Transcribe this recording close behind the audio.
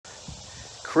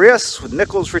Chris with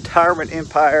Nichols Retirement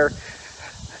Empire.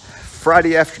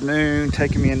 Friday afternoon,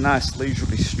 taking me a nice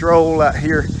leisurely stroll out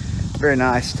here. Very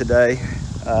nice today.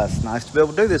 It's nice to be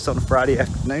able to do this on a Friday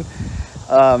afternoon.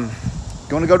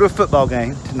 Going to go to a football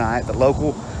game tonight. The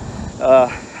local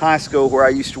high school where I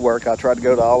used to work, I try to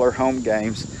go to all their home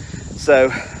games.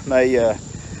 So may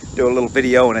do a little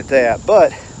video on it that.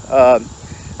 But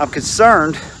I'm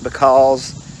concerned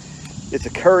because it's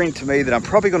occurring to me that I'm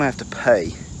probably going to have to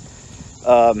pay.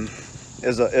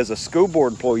 As a school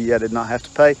board employee, I did not have to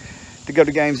pay to go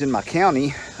to games in my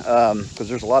county because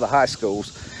there's a lot of high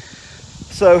schools.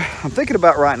 So I'm thinking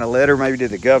about writing a letter maybe to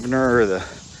the governor or the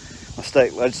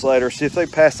state legislator, see if they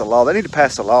pass a law. They need to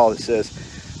pass a law that says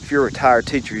if you're a retired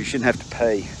teacher, you shouldn't have to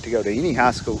pay to go to any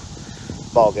high school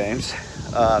ball games.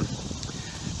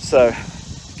 So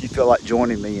if you feel like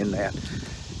joining me in that,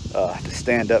 to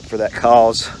stand up for that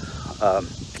cause,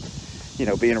 you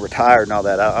know, being retired and all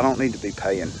that, I don't need to be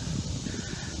paying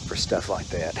for stuff like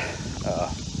that.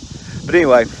 But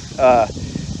anyway,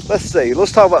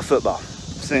 let's talk about football.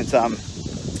 Since I'm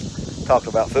talking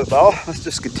about football, let's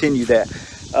just continue that.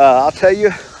 I'll tell you,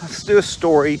 let's do a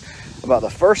story about the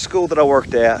first school that I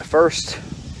worked at.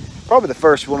 Probably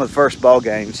one of the first ball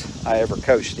games I ever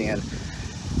coached in.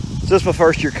 So this is my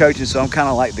first year coaching, so I'm kind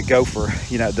of like the gopher.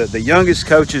 You know, the youngest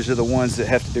coaches are the ones that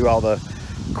have to do all the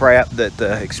crap that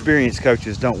the experienced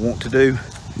coaches don't want to do,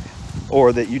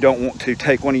 or that you don't want to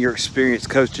take one of your experienced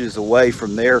coaches away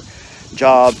from their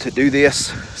job to do this,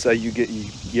 so you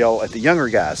yell at the younger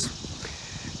guys.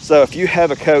 So if you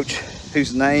have a coach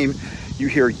whose name you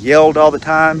hear yelled all the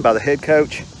time by the head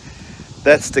coach,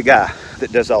 that's the guy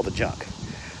that does all the junk.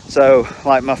 So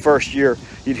like my first year,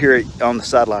 you'd hear it on the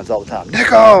sidelines all the time.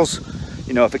 Nichols!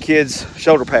 You know, if a kid's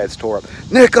shoulder pads tore up,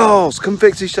 Nichols, come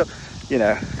fix his shoulder. You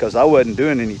know, because I wasn't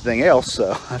doing anything else,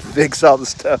 so I fixed all the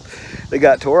stuff that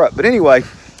got tore up. But anyway,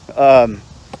 one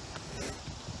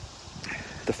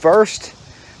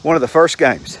of the first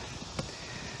games,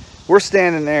 we're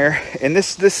standing there, and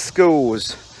this school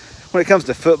was, when it comes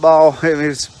to football, it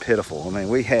was pitiful. I mean,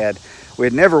 we had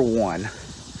never won.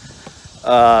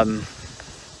 The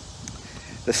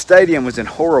stadium was in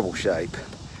horrible shape.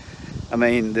 I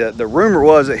mean, the rumor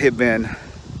was it had been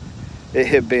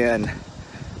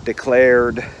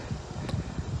declared,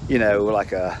 you know,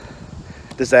 like a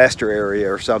disaster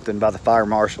area or something by the fire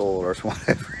marshal or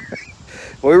whatever.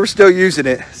 Well, we were still using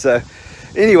it. So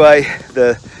anyway,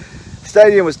 the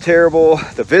stadium was terrible.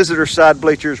 The visitor side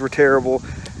bleachers were terrible.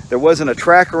 There wasn't a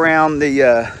track around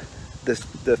the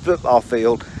football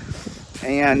field,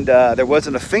 and there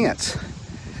wasn't a fence.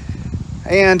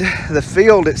 And the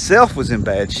field itself was in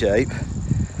bad shape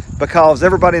because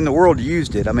everybody in the world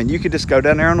used it. I mean, you could just go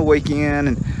down there on the weekend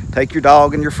and take your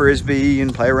dog and your frisbee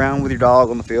and play around with your dog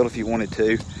on the field if you wanted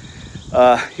to. You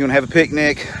want to have a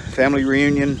picnic, family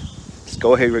reunion, just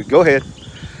go ahead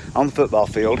on the football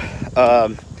field.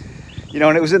 You know,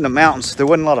 and it was in the mountains. There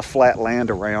wasn't a lot of flat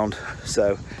land around,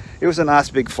 so it was a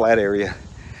nice big flat area,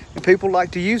 and people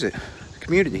liked to use it, the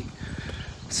community.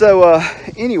 So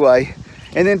anyway,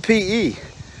 and then PE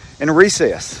and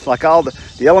recess, like all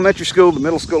the elementary school, the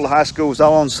middle school, the high school was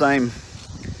all on the same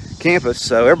campus,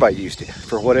 so everybody used it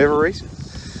for whatever reason,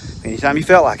 anytime you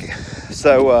felt like it.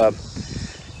 So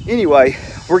anyway,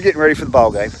 we're getting ready for the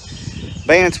ball game.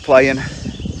 Band's playing,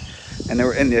 and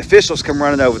the officials come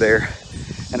running over there,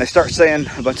 and they start saying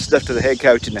a bunch of stuff to the head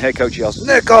coach, and the head coach yells,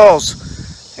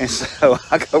 Nichols! And so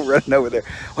I go running over there.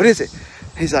 What is it?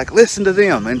 He's like, listen to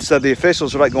them. And so the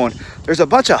officials are like going, there's a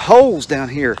bunch of holes down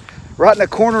here right in the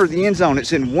corner of the end zone.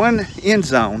 It's in one end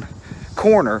zone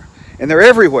corner, and they're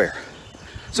everywhere.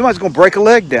 Somebody's gonna break a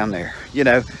leg down there, you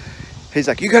know. He's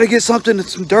like, you gotta get something,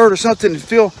 some dirt or something, and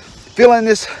fill in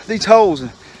these holes.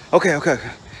 Okay.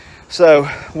 So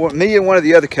me and one of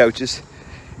the other coaches,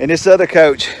 and this other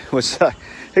coach was,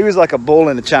 he was like a bull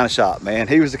in a china shop, man.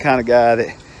 He was the kind of guy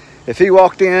that if he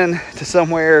walked in to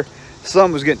somewhere,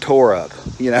 something was getting tore up,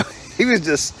 you know. He was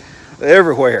just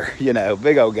everywhere, you know,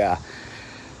 big old guy.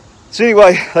 So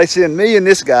anyway, they send me and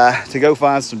this guy to go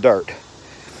find some dirt.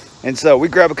 And so we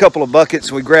grab a couple of buckets,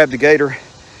 and we grab the gator,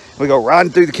 and we go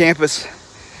riding through the campus.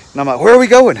 And I'm like, where are we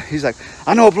going? He's like,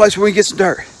 I know a place where we can get some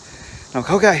dirt. And I'm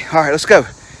like, okay, all right, let's go.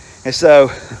 And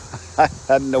so I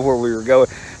didn't know where we were going.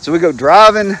 So we go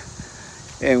driving,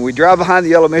 and we drive behind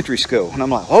the elementary school. And I'm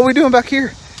like, what are we doing back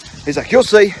here? He's like, you'll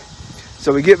see.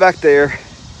 So we get back there,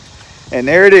 and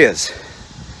there it is,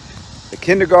 the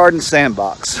kindergarten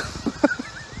sandbox.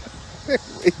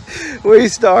 we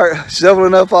start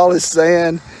shoveling up all this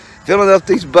sand, filling up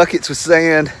these buckets with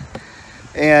sand,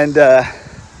 and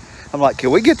I'm like,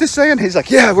 can we get this sand? He's like,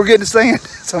 yeah, we're getting the sand.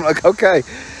 So I'm like, okay.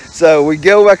 So we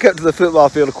go back up to the football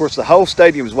field. Of course, the whole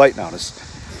stadium is waiting on us.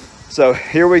 So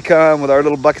here we come with our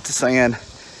little buckets of sand.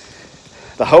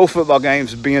 The whole football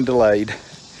game's being delayed.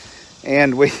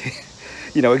 And we,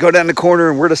 we go down the corner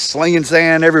and we're just slinging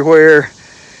sand everywhere.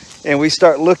 And we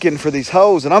start looking for these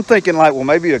holes. And I'm thinking like, well,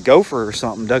 maybe a gopher or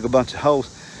something dug a bunch of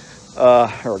holes.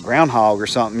 Or a groundhog or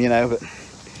something, But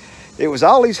it was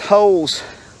all these holes.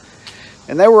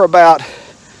 And they were about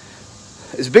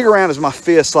as big around as my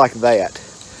fist, like that.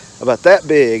 About that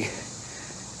big.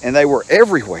 And they were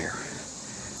everywhere.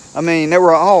 I mean, they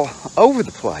were all over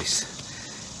the place.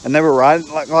 And they were right,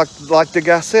 like the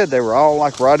guy said, they were all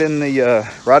like right in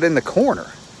the corner.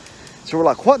 So we're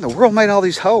like, what in the world made all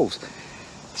these holes?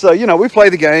 So, we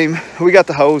played the game. We got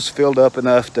the hose filled up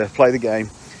enough to play the game.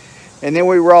 And then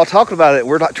we were all talking about it.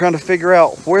 We're like trying to figure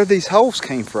out where these holes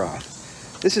came from.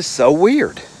 This is so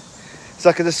weird. It's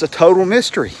like this is a total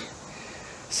mystery.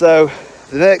 So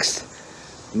the next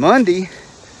Monday,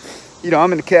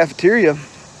 I'm in the cafeteria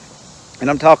and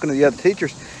I'm talking to the other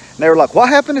teachers. And they were like, what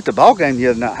happened at the ball game the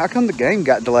other night? How come the game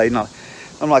got delayed? And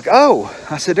I'm like, oh,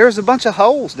 I said, there's a bunch of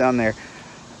holes down there.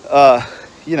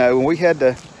 And we had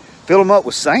to fill them up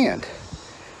with sand.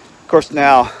 Of course,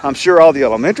 now I'm sure all the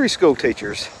elementary school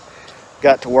teachers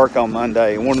got to work on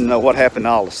Monday and wanted to know what happened to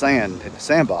all the sand in the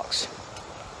sandbox.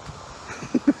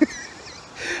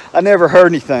 I never heard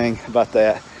anything about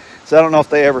that. So I don't know if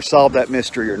they ever solved that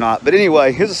mystery or not. But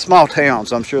anyway, here's a small town,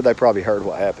 so I'm sure they probably heard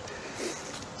what happened.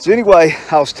 So anyway,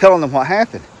 I was telling them what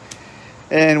happened.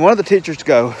 And one of the teachers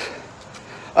goes,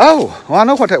 oh, well, I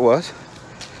know what that was.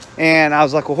 And I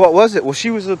was like, well, what was it? Well,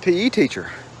 she was a PE teacher.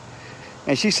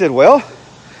 And she said, well,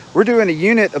 we're doing a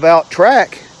unit about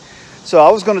track. So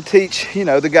I was going to teach,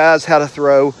 the guys how to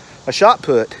throw a shot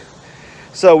put.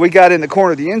 So we got in the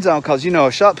corner of the end zone because,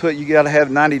 a shot put, you got to have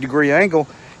a 90-degree angle.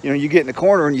 You get in the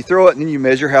corner and you throw it and then you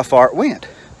measure how far it went.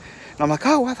 And I'm like,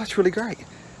 oh, wow, that's really great.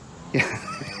 Yeah.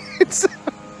 So,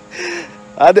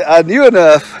 I knew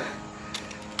enough.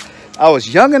 I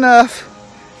was young enough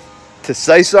to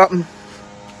say something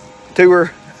to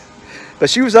her, but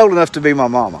she was old enough to be my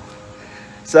mama.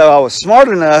 So I was smart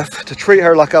enough to treat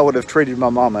her like I would have treated my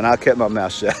mama, and I kept my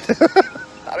mouth shut.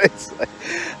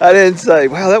 I didn't say,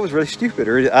 wow, that was really stupid,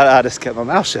 or I just kept my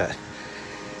mouth shut.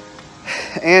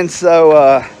 And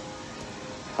so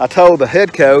I told the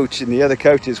head coach and the other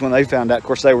coaches when they found out. Of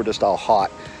course, they were just all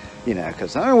hot,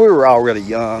 because we were all really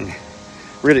young,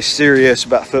 really serious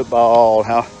about football,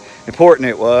 how important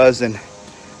it was. And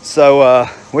so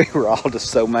we were all just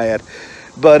so mad.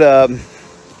 But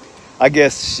I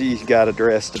guess she got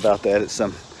addressed about that at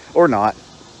some, or not.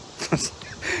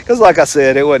 Because like I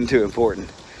said, it wasn't too important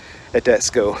at that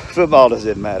school. Football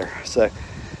doesn't matter. So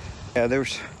yeah, there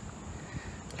was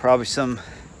probably some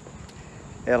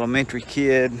elementary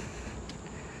kid,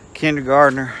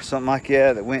 kindergartner, something like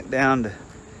that went down to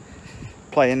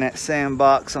play in that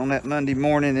sandbox on that Monday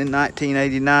morning in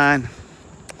 1989.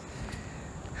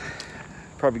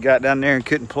 Probably got down there and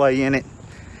couldn't play in it.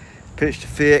 Pitched a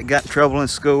fit, got in trouble in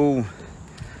school.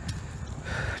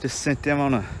 Just sent them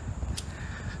on a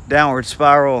downward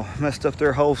spiral, messed up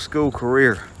their whole school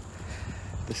career.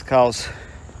 Just cause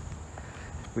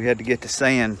we had to get to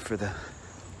sand for the,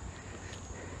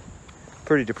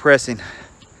 pretty depressing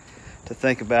to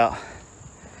think about.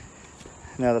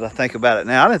 Now that I think about it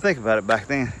now, I didn't think about it back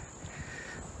then,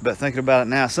 but thinking about it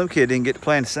now, some kid didn't get to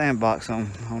play in the sandbox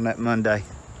on that Monday.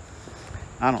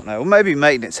 I don't know. Maybe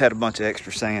maintenance had a bunch of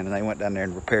extra sand and they went down there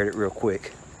and repaired it real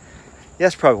quick. Yeah,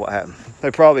 that's probably what happened.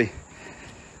 They probably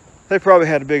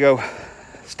had a big old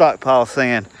stockpile of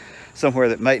sand somewhere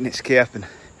that maintenance kept, and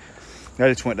they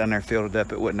just went down there and filled it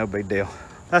up. It wasn't no big deal.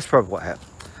 That's probably what happened.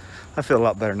 I feel a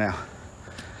lot better now.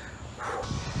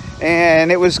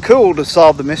 And it was cool to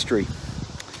solve the mystery.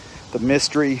 The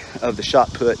mystery of the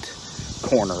shot put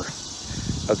corner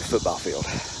of the football field.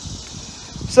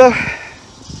 So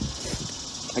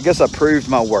I guess I proved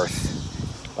my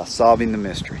worth by solving the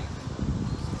mystery.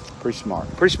 Pretty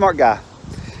smart guy.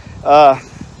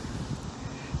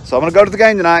 So I'm gonna go to the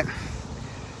game tonight.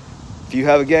 If you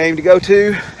have a game to go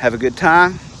to, have a good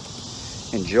time,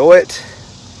 enjoy it.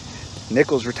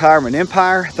 Nichols Retirement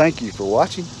Empire, thank you for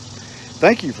watching.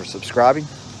 Thank you for subscribing,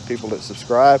 people that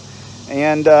subscribe,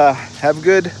 and have a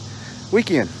good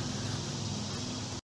weekend.